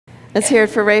Let's hear it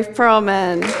for Rafe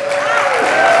Perlman.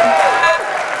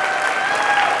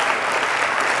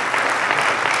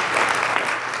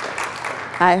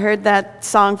 I heard that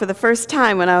song for the first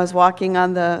time when I was walking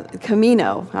on the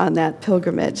Camino on that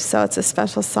pilgrimage, so it's a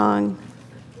special song.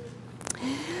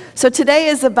 So today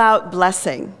is about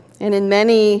blessing, and in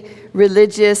many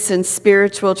religious and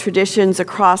spiritual traditions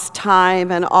across time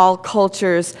and all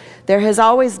cultures, there has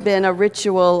always been a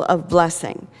ritual of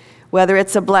blessing. Whether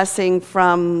it's a blessing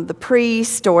from the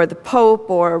priest or the pope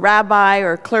or a rabbi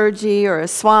or clergy or a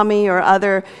swami or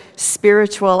other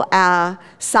spiritual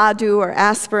sadhu or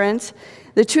aspirant,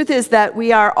 the truth is that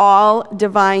we are all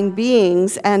divine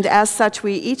beings, and as such,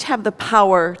 we each have the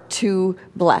power to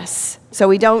bless. So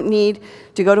we don't need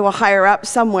to go to a higher up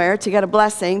somewhere to get a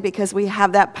blessing, because we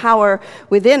have that power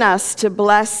within us to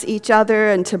bless each other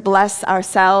and to bless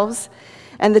ourselves.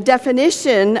 And the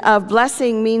definition of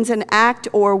blessing means an act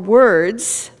or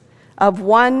words of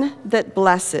one that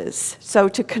blesses. So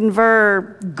to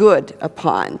confer good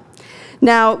upon.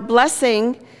 Now,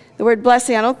 blessing, the word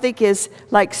blessing, I don't think is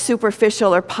like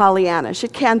superficial or Pollyannish.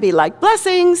 It can be like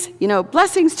blessings,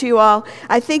 blessings to you all.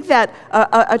 I think that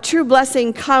a true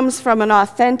blessing comes from an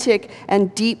authentic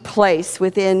and deep place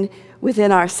within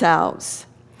ourselves.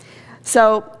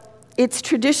 So it's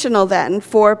traditional then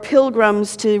for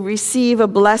pilgrims to receive a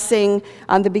blessing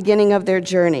on the beginning of their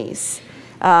journeys.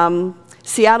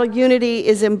 Seattle Unity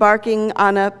is embarking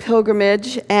on a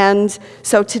pilgrimage, and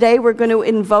so today we're going to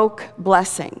invoke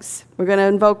blessings. We're going to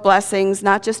invoke blessings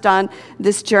not just on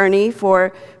this journey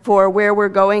for where we're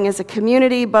going as a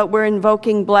community, but we're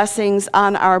invoking blessings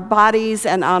on our bodies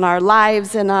and on our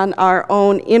lives and on our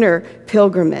own inner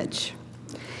pilgrimage.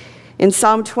 In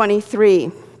Psalm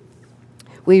 23,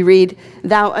 we read,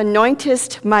 "Thou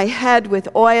anointest my head with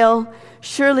oil.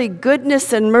 Surely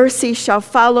goodness and mercy shall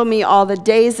follow me all the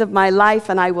days of my life,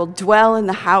 and I will dwell in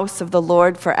the house of the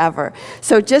Lord forever."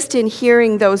 So just in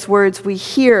hearing those words, we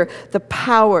hear the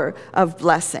power of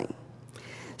blessing.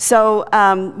 So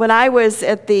when I was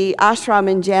at the ashram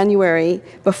in January,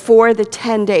 before the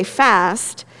 10-day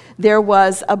fast, there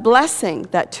was a blessing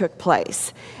that took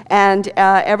place. And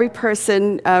every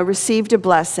person received a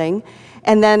blessing.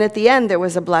 And then at the end, there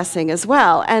was a blessing as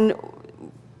well. And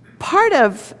part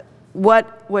of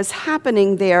what was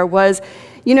happening there was,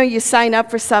 you sign up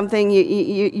for something,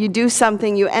 you do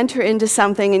something, you enter into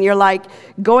something, and you're like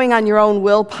going on your own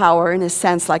willpower in a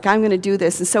sense, like, I'm going to do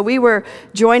this. And so we were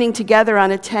joining together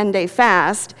on a 10-day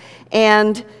fast,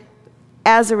 and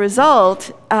as a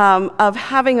result of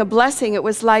having a blessing, it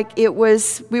was like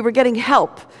we were getting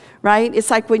help. Right? It's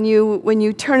like when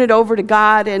you turn it over to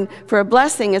God and for a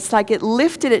blessing, it's like it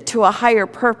lifted it to a higher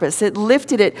purpose. It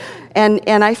lifted it,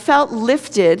 and I felt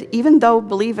lifted, even though,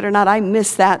 believe it or not, I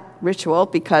missed that ritual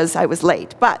because I was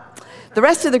late. But the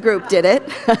rest of the group did it,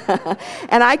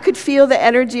 and I could feel the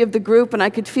energy of the group, and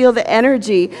I could feel the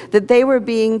energy that they were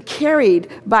being carried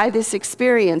by this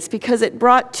experience, because it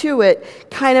brought to it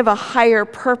kind of a higher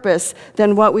purpose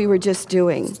than what we were just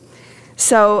doing.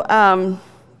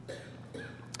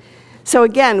 So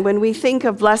again, when we think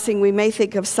of blessing, we may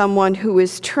think of someone who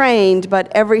is trained, but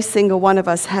every single one of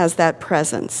us has that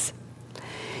presence.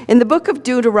 In the book of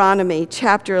Deuteronomy,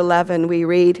 chapter 11, we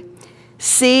read,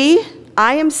 "See,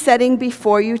 I am setting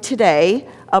before you today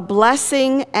a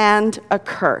blessing and a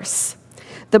curse.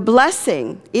 The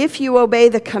blessing, if you obey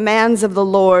the commands of the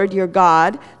Lord your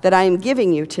God that I am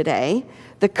giving you today.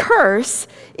 The curse,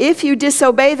 if you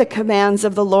disobey the commands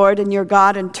of the Lord and your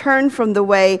God and turn from the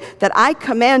way that I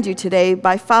command you today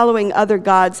by following other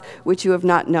gods which you have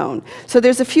not known." So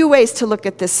there's a few ways to look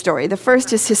at this story. The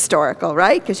first is historical,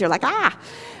 right? Because you're like,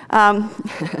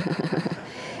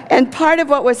 And part of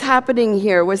what was happening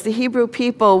here was the Hebrew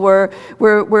people were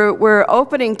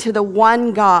opening to the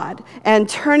one God and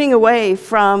turning away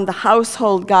from the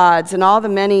household gods and all the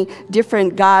many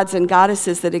different gods and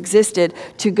goddesses that existed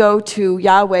to go to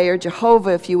Yahweh, or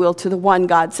Jehovah, if you will, to the one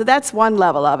God. So that's one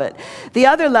level of it. The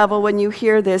other level, when you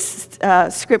hear this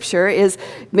scripture, is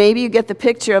maybe you get the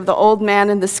picture of the old man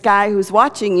in the sky who's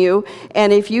watching you,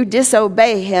 and if you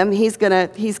disobey him, he's gonna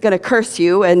curse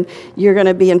you, and you're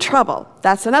gonna be in trouble.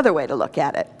 That's another way to look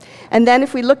at it. And then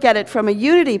if we look at it from a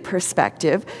unity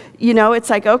perspective, it's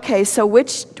like, okay, so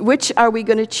which are we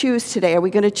going to choose today? Are we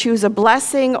going to choose a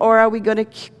blessing, or are we going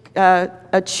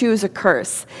to choose a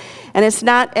curse? And it's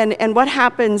not, and what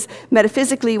happens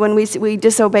metaphysically when we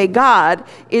disobey God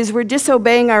is we're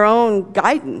disobeying our own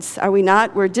guidance, are we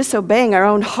not? We're disobeying our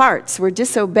own hearts. We're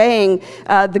disobeying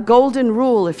the golden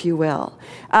rule, if you will.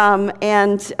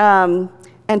 And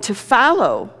to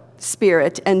follow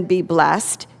Spirit and be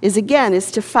blessed is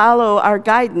to follow our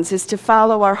guidance, is to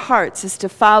follow our hearts, is to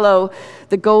follow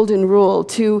the golden rule,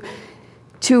 to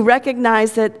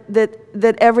recognize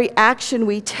that every action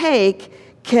we take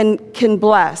can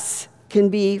bless, can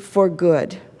be for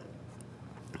good.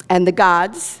 And the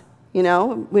gods,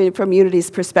 from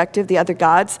Unity's perspective, the other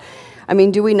gods, I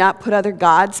mean, do we not put other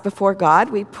gods before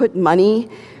God? We put money,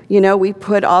 we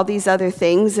put all these other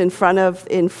things in front of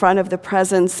the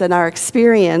presence and our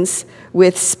experience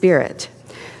with Spirit.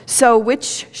 So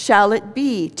which shall it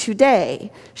be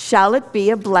today? Shall it be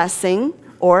a blessing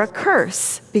or a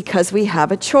curse? Because we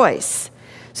have a choice.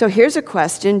 So here's a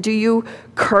question. Do you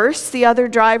curse the other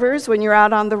drivers when you're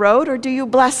out on the road, or do you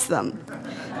bless them?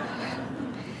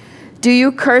 Do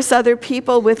you curse other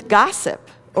people with gossip,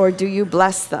 or do you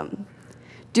bless them?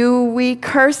 Do we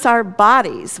curse our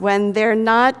bodies when they're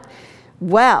not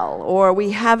well, or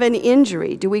we have an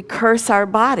injury? Do we curse our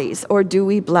bodies, or do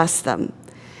we bless them?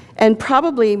 And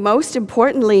probably most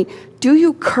importantly, do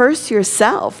you curse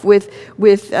yourself with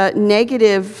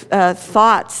negative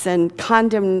thoughts and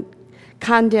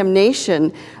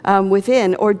condemnation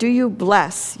within, or do you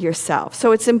bless yourself?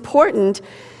 So it's important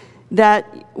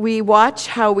that we watch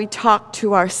how we talk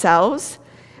to ourselves,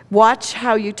 watch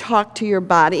how you talk to your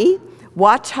body,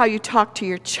 watch how you talk to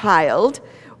your child,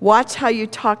 watch how you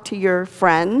talk to your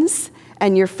friends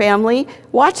and your family,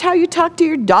 watch how you talk to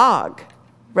your dog,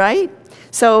 right?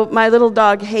 So my little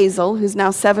dog Hazel, who's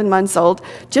now 7 months old,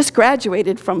 just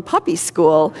graduated from puppy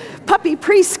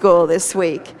preschool this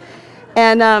week.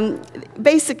 And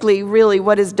basically, really,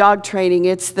 what is dog training?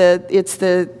 It's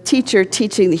the teacher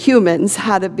teaching the humans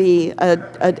how to be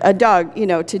a dog,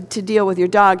 to deal with your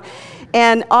dog.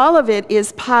 And all of it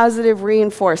is positive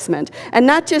reinforcement. And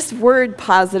not just word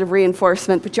positive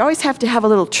reinforcement, but you always have to have a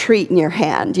little treat in your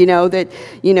hand, that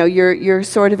you're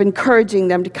sort of encouraging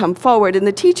them to come forward. And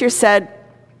the teacher said,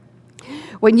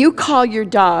 when you call your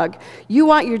dog, you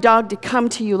want your dog to come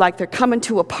to you like they're coming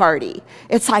to a party.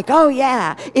 It's like, oh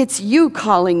yeah, it's you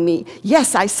calling me.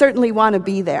 Yes, I certainly want to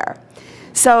be there.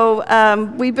 So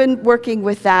we've been working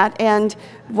with that, and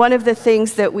one of the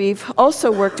things that we've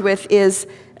also worked with is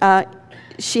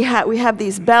we have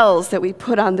these bells that we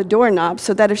put on the doorknob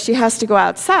so that if she has to go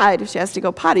outside, if she has to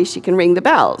go potty, she can ring the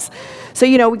bells. So,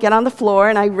 we get on the floor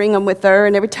and I ring them with her,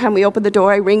 and every time we open the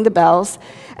door, I ring the bells.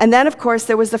 And then, of course,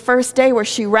 there was the first day where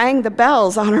she rang the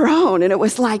bells on her own, and it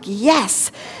was like,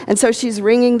 yes! And so she's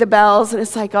ringing the bells, and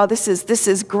it's like, oh, this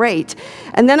is great.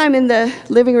 And then I'm in the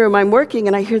living room, I'm working,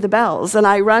 and I hear the bells, and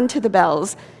I run to the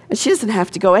bells, and she doesn't have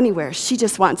to go anywhere. She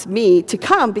just wants me to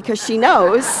come because she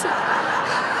knows...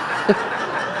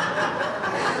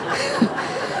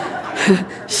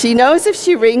 She knows if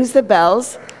she rings the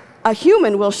bells, a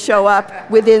human will show up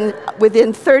within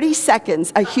 30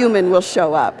 seconds. A human will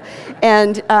show up,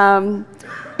 and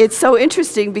it's so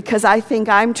interesting because I think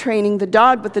I'm training the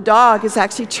dog, but the dog is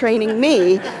actually training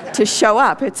me to show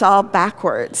up. It's all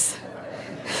backwards.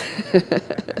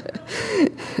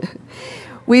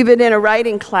 We've been in a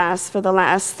writing class for the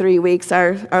last 3 weeks.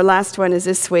 Our last one is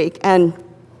this week, and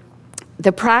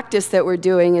the practice that we're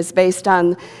doing is based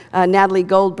on Natalie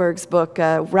Goldberg's book,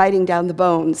 Writing Down the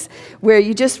Bones, where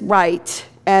you just write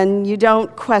and you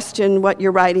don't question what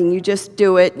you're writing. You just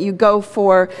do it. You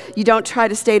don't try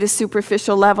to stay at a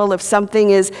superficial level. If something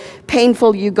is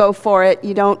painful, you go for it.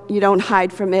 You don't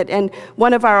hide from it. And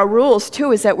one of our rules,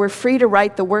 too, is that we're free to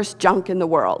write the worst junk in the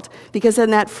world, because then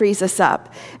that frees us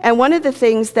up. And one of the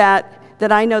things that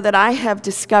I know that I have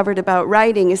discovered about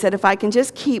writing is that if I can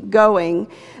just keep going,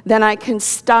 then I can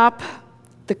stop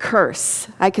the curse.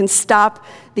 I can stop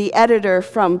the editor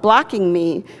from blocking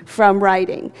me from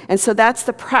writing. And so that's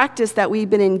the practice that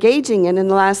we've been engaging in the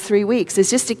last 3 weeks,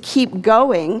 is just to keep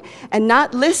going and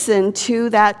not listen to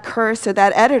that curse or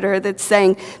that editor that's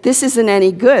saying, this isn't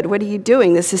any good. What are you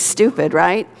doing? This is stupid,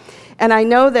 right? And I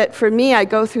know that for me, I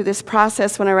go through this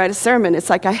process when I write a sermon. It's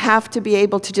like I have to be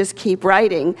able to just keep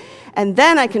writing, and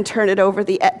then I can turn it over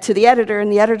to the editor,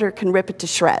 and the editor can rip it to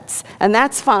shreds. And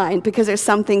that's fine, because there's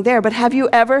something there. But have you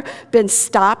ever been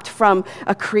stopped from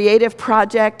a creative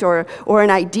project or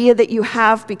an idea that you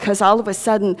have because all of a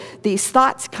sudden these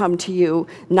thoughts come to you,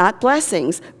 not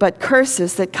blessings, but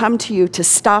curses that come to you to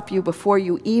stop you before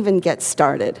you even get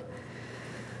started?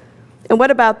 And what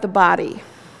about the body?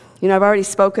 I've already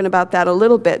spoken about that a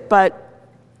little bit, but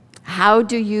how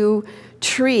do you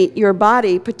treat your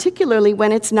body, particularly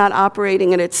when it's not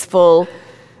operating at its full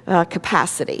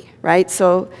capacity, right?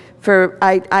 So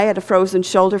I had a frozen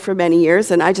shoulder for many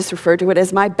years, and I just referred to it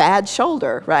as my bad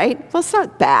shoulder, right? Well, it's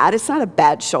not bad. It's not a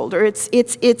bad shoulder.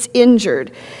 It's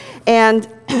injured. And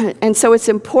so it's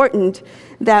important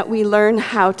that we learn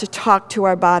how to talk to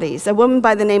our bodies. A woman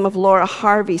by the name of Laura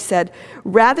Harvey said,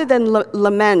 rather than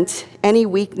lament any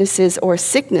weaknesses or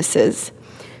sicknesses,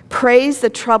 praise the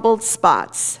troubled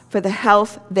spots for the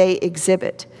health they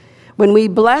exhibit. When we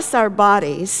bless our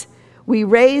bodies, we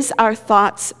raise our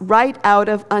thoughts right out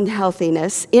of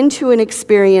unhealthiness into an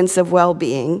experience of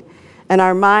well-being, and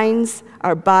our minds,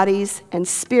 our bodies, and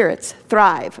spirits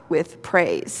thrive with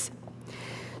praise.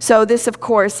 So this, of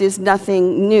course, is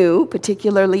nothing new,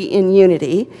 particularly in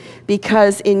Unity,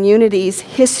 because in Unity's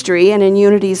history and in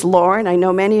Unity's lore, and I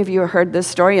know many of you have heard this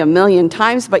story a million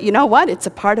times, but you know what? It's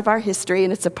a part of our history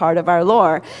and it's a part of our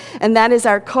lore. And that is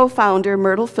our co-founder,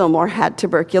 Myrtle Fillmore, had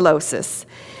tuberculosis.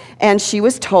 And she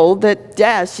was told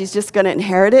that, she's just going to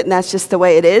inherit it, and that's just the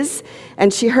way it is.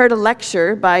 And she heard a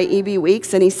lecture by E.B.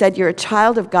 Weeks, and he said, you're a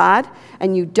child of God,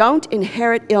 and you don't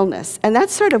inherit illness. And that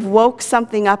sort of woke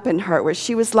something up in her, where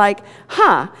she was like,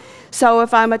 so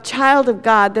if I'm a child of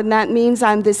God, then that means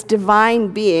I'm this divine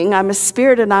being. I'm a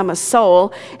spirit and I'm a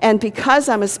soul. And because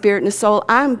I'm a spirit and a soul,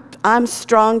 I'm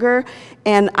stronger,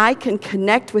 and I can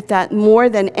connect with that more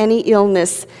than any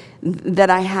illness that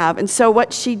I have. And so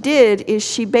what she did is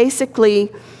she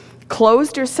basically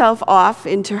closed herself off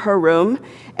into her room,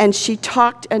 and she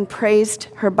talked and praised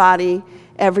her body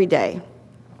every day.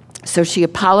 So she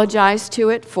apologized to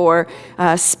it for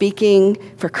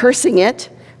cursing it,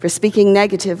 for speaking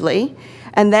negatively.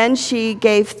 And then she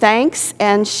gave thanks,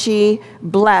 and she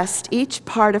blessed each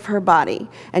part of her body.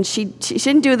 And she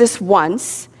didn't do this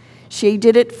once. She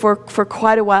did it for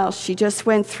quite a while. She just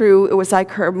went through, it was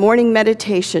like her morning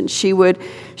meditation. She would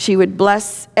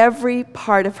bless every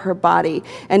part of her body.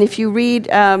 And if you read,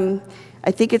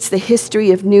 I think it's The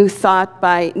History of New Thought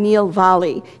by Neil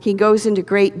Volley, he goes into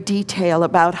great detail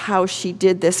about how she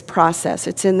did this process.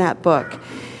 It's in that book.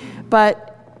 But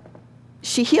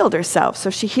she healed herself. So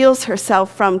she heals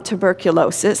herself from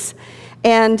tuberculosis.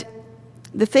 And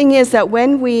the thing is that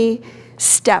when we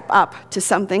step up to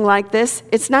something like this,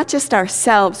 it's not just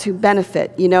ourselves who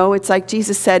benefit. You know, it's like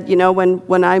Jesus said, you know, when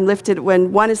one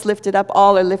is lifted up,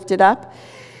 all are lifted up.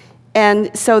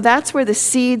 And so that's where the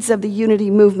seeds of the Unity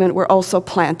movement were also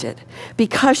planted.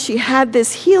 Because she had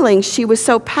this healing, she was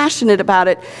so passionate about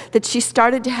it that she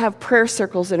started to have prayer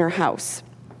circles in her house.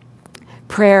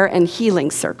 Prayer and healing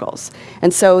circles.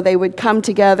 And so they would come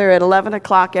together at 11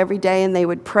 o'clock every day, and they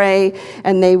would pray,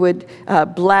 and they would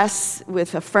bless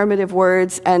with affirmative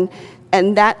words, and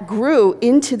that grew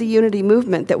into the Unity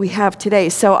movement that we have today.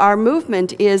 So our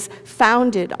movement is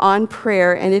founded on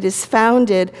prayer, and it is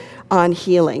founded on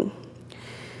healing.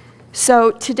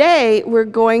 So today I'm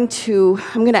going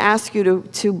to ask you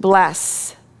to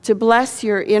bless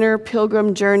your inner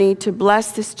pilgrim journey, to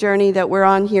bless this journey that we're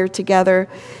on here together,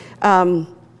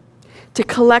 to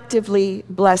collectively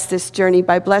bless this journey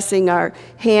by blessing our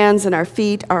hands and our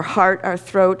feet, our heart, our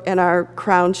throat, and our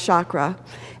crown chakra.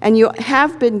 And you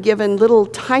have been given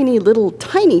tiny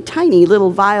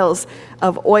little vials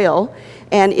of oil.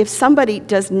 And if somebody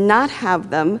does not have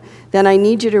them, then I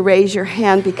need you to raise your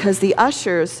hand, because the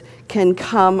ushers can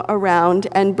come around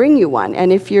and bring you one.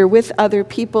 And if you're with other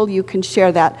people, you can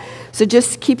share that. So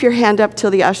just keep your hand up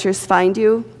till the ushers find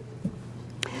you.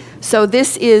 So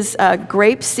this is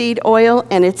grapeseed oil,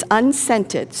 and it's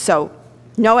unscented, so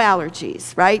no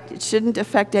allergies, right? It shouldn't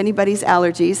affect anybody's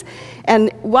allergies.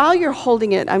 And while you're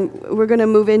holding it, we're going to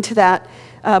move into that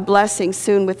blessing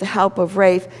soon with the help of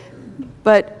Rafe,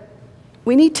 but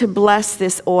we need to bless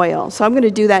this oil. So I'm going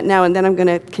to do that now, and then I'm going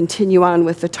to continue on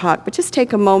with the talk. But just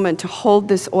take a moment to hold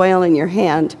this oil in your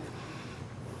hand.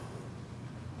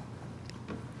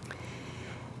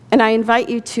 And I invite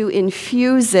you to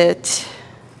infuse it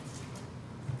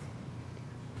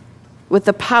with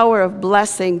the power of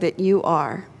blessing that you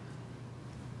are.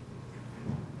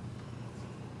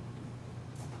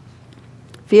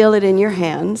 Feel it in your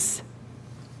hands.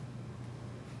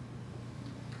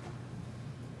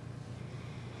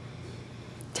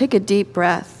 Take a deep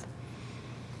breath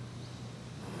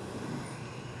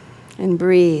and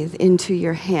breathe into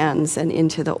your hands and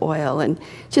into the oil. And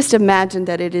just imagine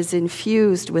that it is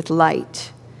infused with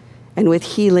light and with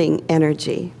healing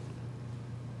energy.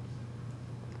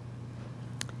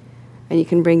 And you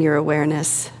can bring your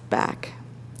awareness back.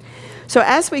 So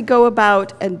as we go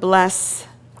about and bless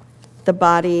the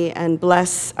body and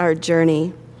bless our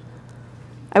journey,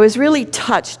 I was really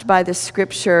touched by the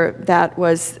scripture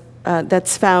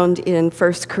that's found in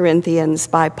 1 Corinthians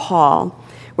by Paul,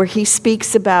 where he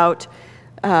speaks about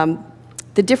the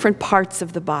different parts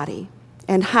of the body,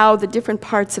 and how the different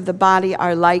parts of the body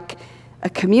are like a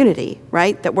community,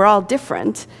 right? That we're all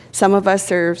different. Some of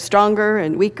us are stronger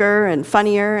and weaker and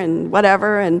funnier and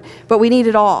whatever, but we need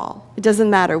it all. It doesn't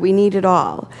matter. We need it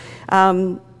all.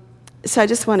 So I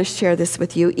just want to share this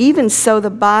with you. Even so,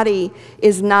 the body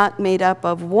is not made up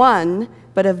of one,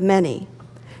 but of many.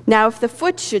 Now, if the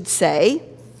foot should say,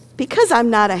 because I'm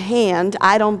not a hand,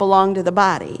 I don't belong to the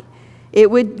body,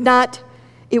 it would not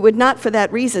for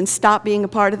that reason stop being a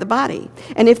part of the body.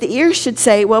 And if the ear should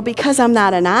say, well, because I'm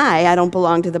not an eye, I don't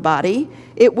belong to the body,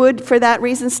 it would for that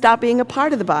reason stop being a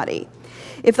part of the body.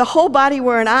 If the whole body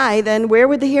were an eye, then where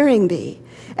would the hearing be?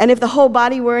 And if the whole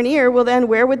body were an ear, well then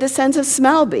where would the sense of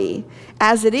smell be?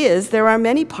 As it is, there are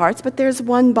many parts, but there's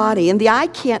one body. And the eye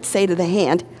can't say to the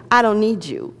hand, I don't need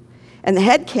you. And the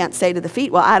head can't say to the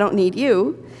feet, well, I don't need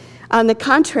you. On the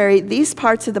contrary, these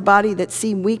parts of the body that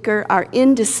seem weaker are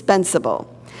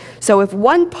indispensable. So if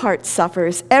one part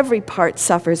suffers, every part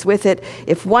suffers with it.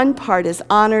 If one part is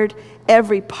honored,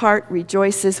 every part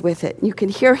rejoices with it. You can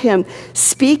hear him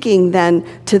speaking then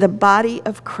to the body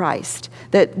of Christ,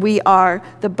 that we are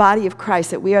the body of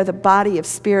Christ, that we are the body of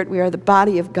Spirit, we are the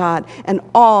body of God, and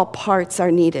all parts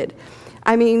are needed.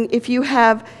 I mean, if you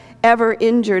have ever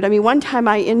injured, one time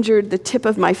I injured the tip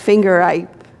of my finger. I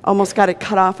almost got it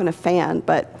cut off in a fan,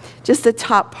 but just the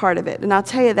top part of it. And I'll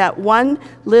tell you that one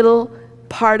little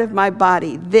part of my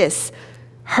body, this,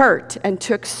 hurt and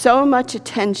took so much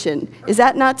attention. Is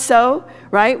that not so?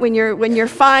 Right? When you're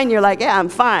fine, you're like, yeah, I'm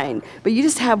fine. But you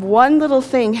just have one little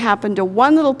thing happen to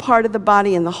one little part of the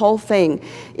body and the whole thing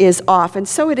is off. And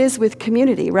so it is with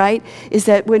community, right? Is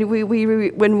that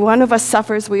when one of us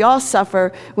suffers, we all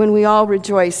suffer. When we all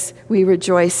rejoice, we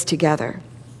rejoice together.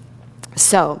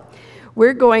 So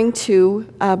we're going to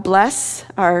bless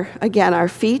our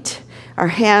feet, our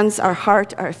hands, our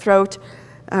heart, our throat,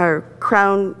 our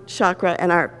crown chakra, and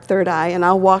our third eye, and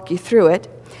I'll walk you through it.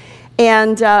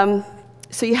 And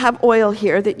so you have oil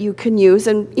here that you can use.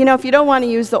 And, if you don't want to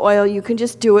use the oil, you can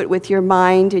just do it with your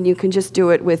mind, and you can just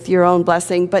do it with your own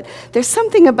blessing. But there's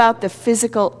something about the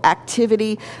physical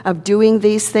activity of doing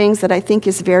these things that I think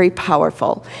is very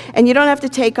powerful. And you don't have to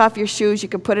take off your shoes. You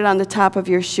can put it on the top of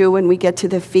your shoe when we get to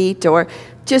the feet, or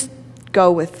just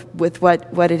go with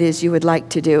what it is you would like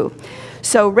to do.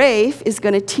 So Rafe is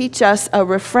going to teach us a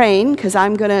refrain, because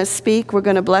I'm going to speak, we're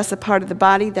going to bless a part of the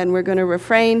body, then we're going to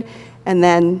refrain, and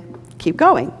then keep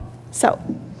going. So.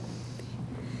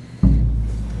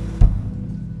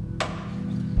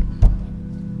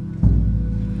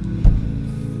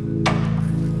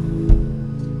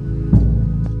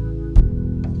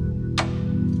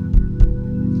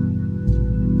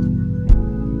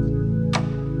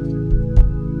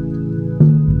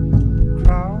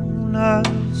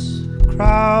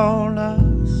 Crown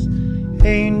us,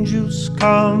 angels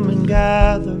come and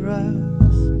gather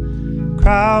us.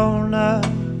 Crown us,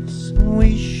 and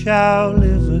we shall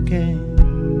live again.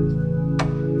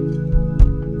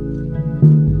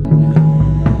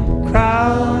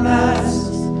 Crown us,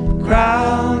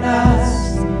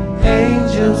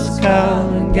 angels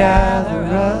come and gather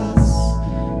us.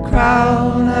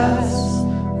 Crown us,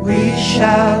 we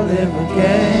shall live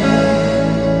again.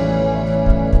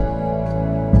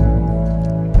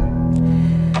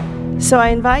 So I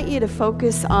invite you to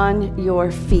focus on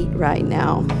your feet right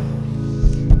now.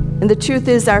 And the truth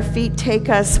is, our feet take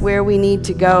us where we need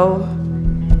to go,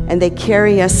 and they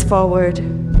carry us forward.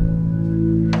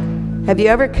 Have you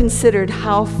ever considered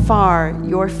how far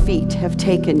your feet have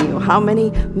taken you? How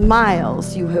many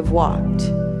miles you have walked?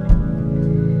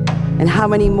 And how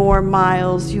many more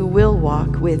miles you will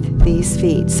walk with these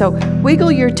feet? So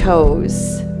wiggle your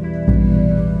toes.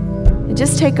 And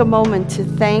just take a moment to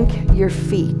thank your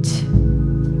feet.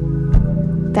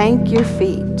 Thank your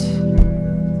feet.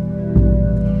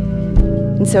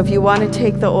 And so if you want to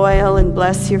take the oil and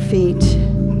bless your feet,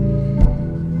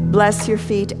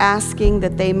 asking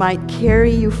that they might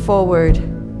carry you forward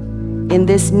in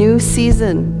this new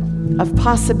season of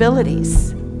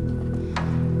possibilities,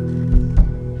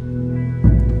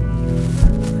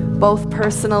 both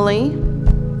personally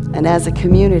and as a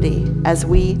community, as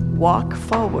we walk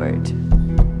forward.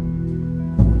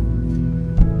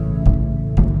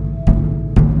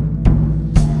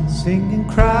 Singing,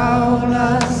 crown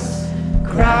us,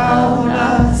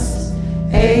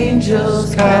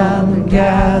 angels come and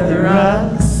gather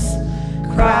us.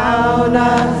 Crown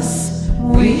us,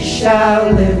 we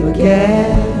shall live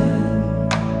again.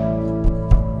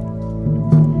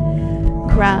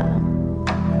 Crown.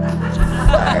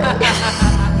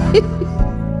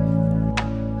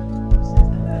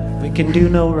 We can do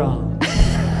no wrong.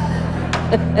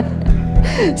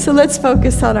 So let's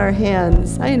focus on our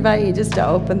hands. I invite you just to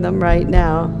open them right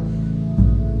now.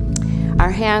 Our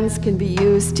hands can be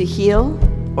used to heal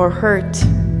or hurt.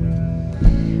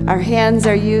 Our hands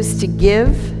are used to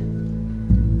give,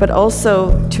 but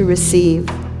also to receive.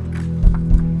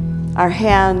 Our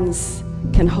hands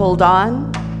can hold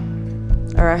on,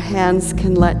 or our hands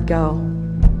can let go.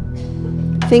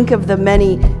 Think of the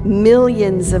many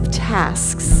millions of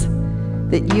tasks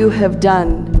that you have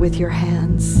done with your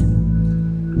hands.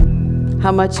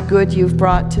 How much good you've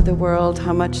brought to the world,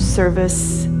 how much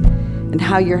service, and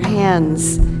how your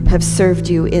hands have served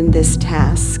you in this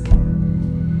task.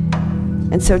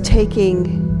 And so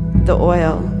taking the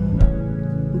oil,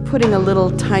 and putting a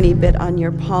little tiny bit on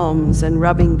your palms and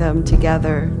rubbing them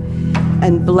together,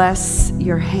 and bless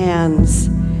your hands,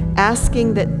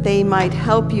 asking that they might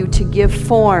help you to give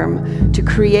form to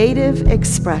creative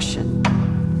expression,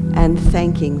 and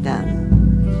thanking them.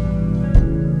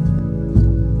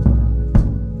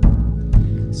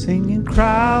 Singing,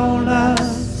 crown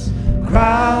us,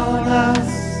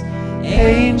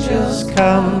 angels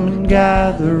come and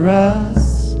gather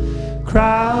us,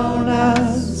 crown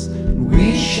us, and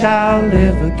we shall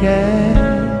live again.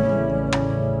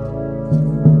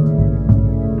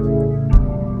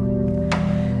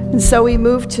 And so we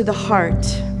move to the heart.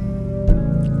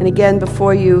 And again,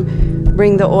 before you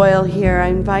bring the oil here, I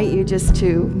invite you just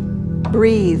to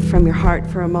breathe from your heart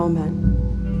for a moment.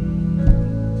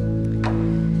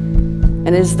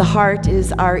 And as the heart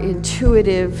is our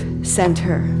intuitive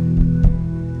center,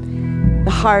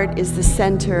 the heart is the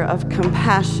center of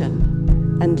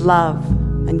compassion and love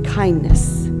and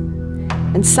kindness.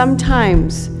 And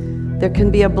sometimes there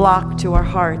can be a block to our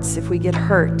hearts if we get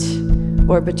hurt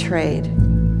or betrayed.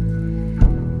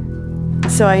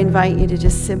 So I invite you to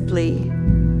just simply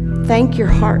thank your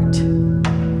heart,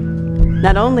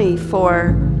 not only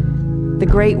for the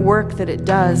great work that it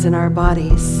does in our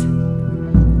bodies,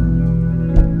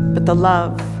 but the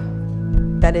love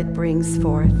that it brings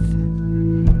forth.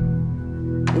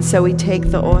 And so we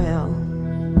take the oil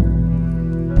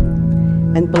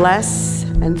and bless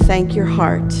and thank your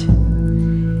heart,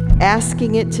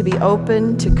 asking it to be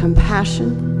open to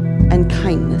compassion and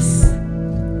kindness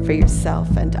for yourself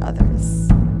and others.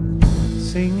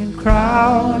 Singing,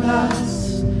 crown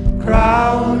us,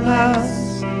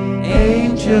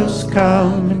 angels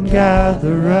come and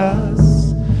gather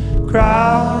us,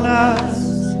 crown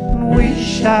us, and we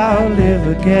shall live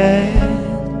again.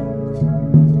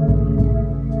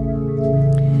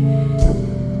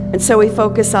 And so we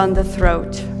focus on the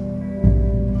throat,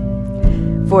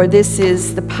 for this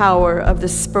is the power of the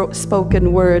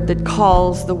spoken word that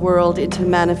calls the world into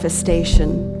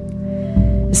manifestation,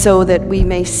 so that we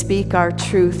may speak our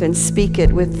truth and speak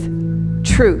it with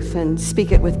truth and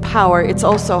speak it with power. It's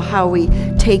also how we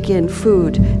take in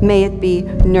food. May it be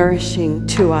nourishing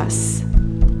to us.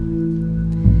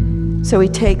 So we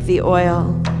take the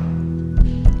oil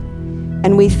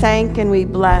and we thank and we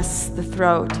bless the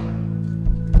throat,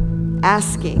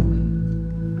 asking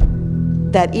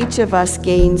that each of us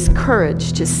gains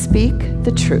courage to speak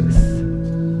the truth.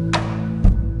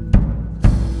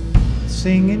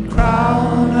 Singing,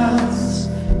 crown us,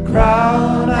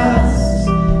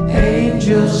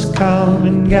 angels come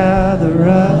and gather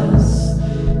us,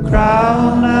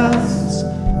 crown us,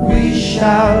 we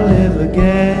shall live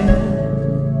again.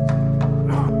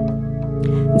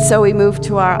 And so we move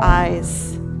to our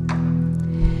eyes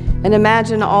and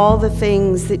imagine all the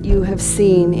things that you have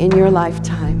seen in your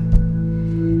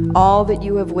lifetime, all that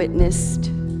you have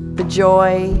witnessed, the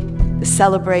joy, the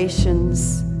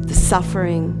celebrations, the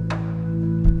suffering,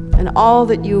 and all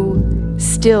that you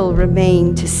still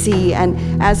remain to see. And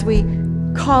as we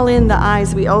call in the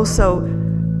eyes, we also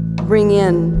bring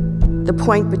in the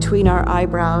point between our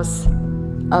eyebrows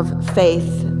of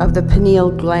faith, of the pineal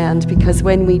gland, because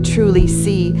when we truly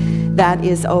see, that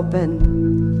is open.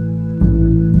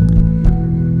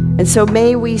 And so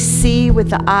may we see with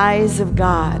the eyes of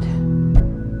God.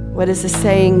 What is the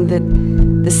saying? That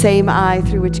the same eye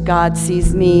through which God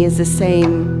sees me is the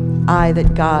same eye that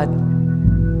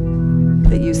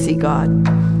you see God.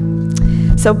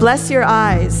 So bless your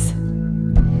eyes,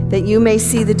 that you may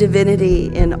see the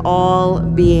divinity in all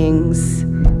beings,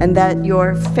 and that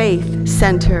your faith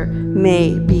center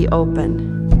may be open.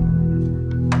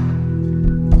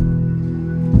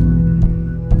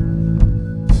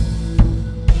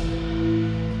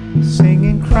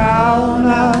 Singing, crown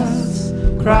us,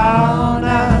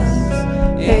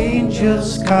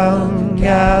 angels come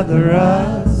gather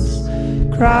us,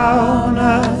 crown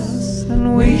us,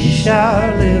 and we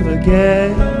shall live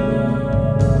again.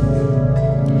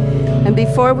 And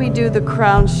before we do the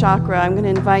crown chakra, I'm going to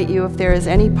invite you, if there is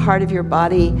any part of your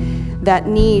body that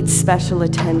needs special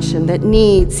attention, that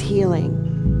needs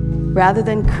healing, Rather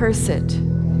than curse it,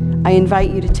 I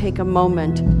invite you to take a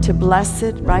moment to bless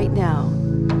it right now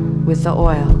with the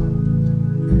oil.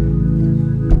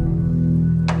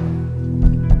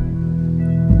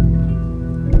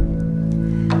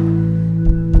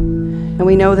 And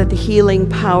we know that the healing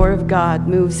power of God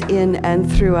moves in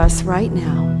and through us right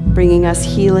now, bringing us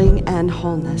healing and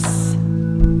wholeness.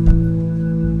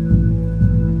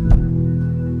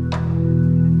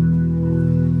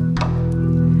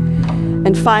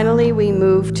 And finally, we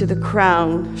move to the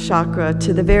crown chakra,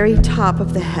 to the very top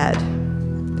of the head.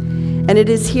 And it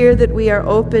is here that we are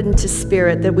open to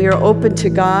spirit, that we are open to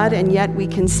God, and yet we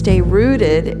can stay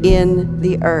rooted in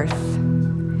the earth.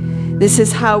 This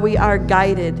is how we are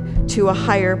guided to a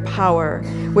higher power,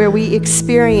 where we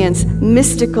experience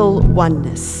mystical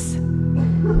oneness.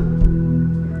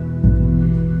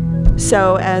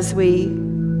 So as we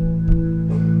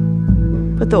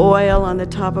put the oil on the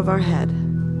top of our head,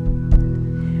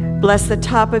 bless the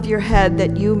top of your head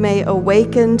that you may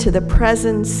awaken to the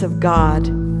presence of God.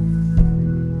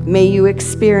 May you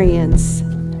experience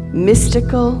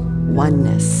mystical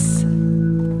oneness.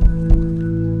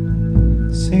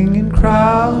 Singing,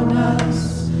 crown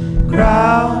us,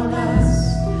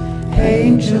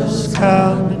 angels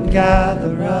come and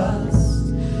gather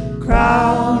us.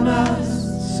 Crown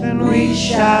us, and we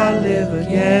shall live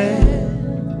again.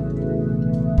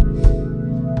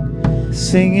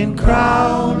 Singing,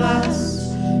 crown us,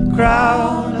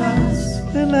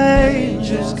 and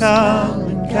angels come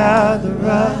and gather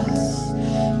us.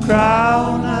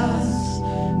 Crown us,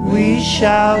 we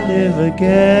shall live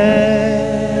again.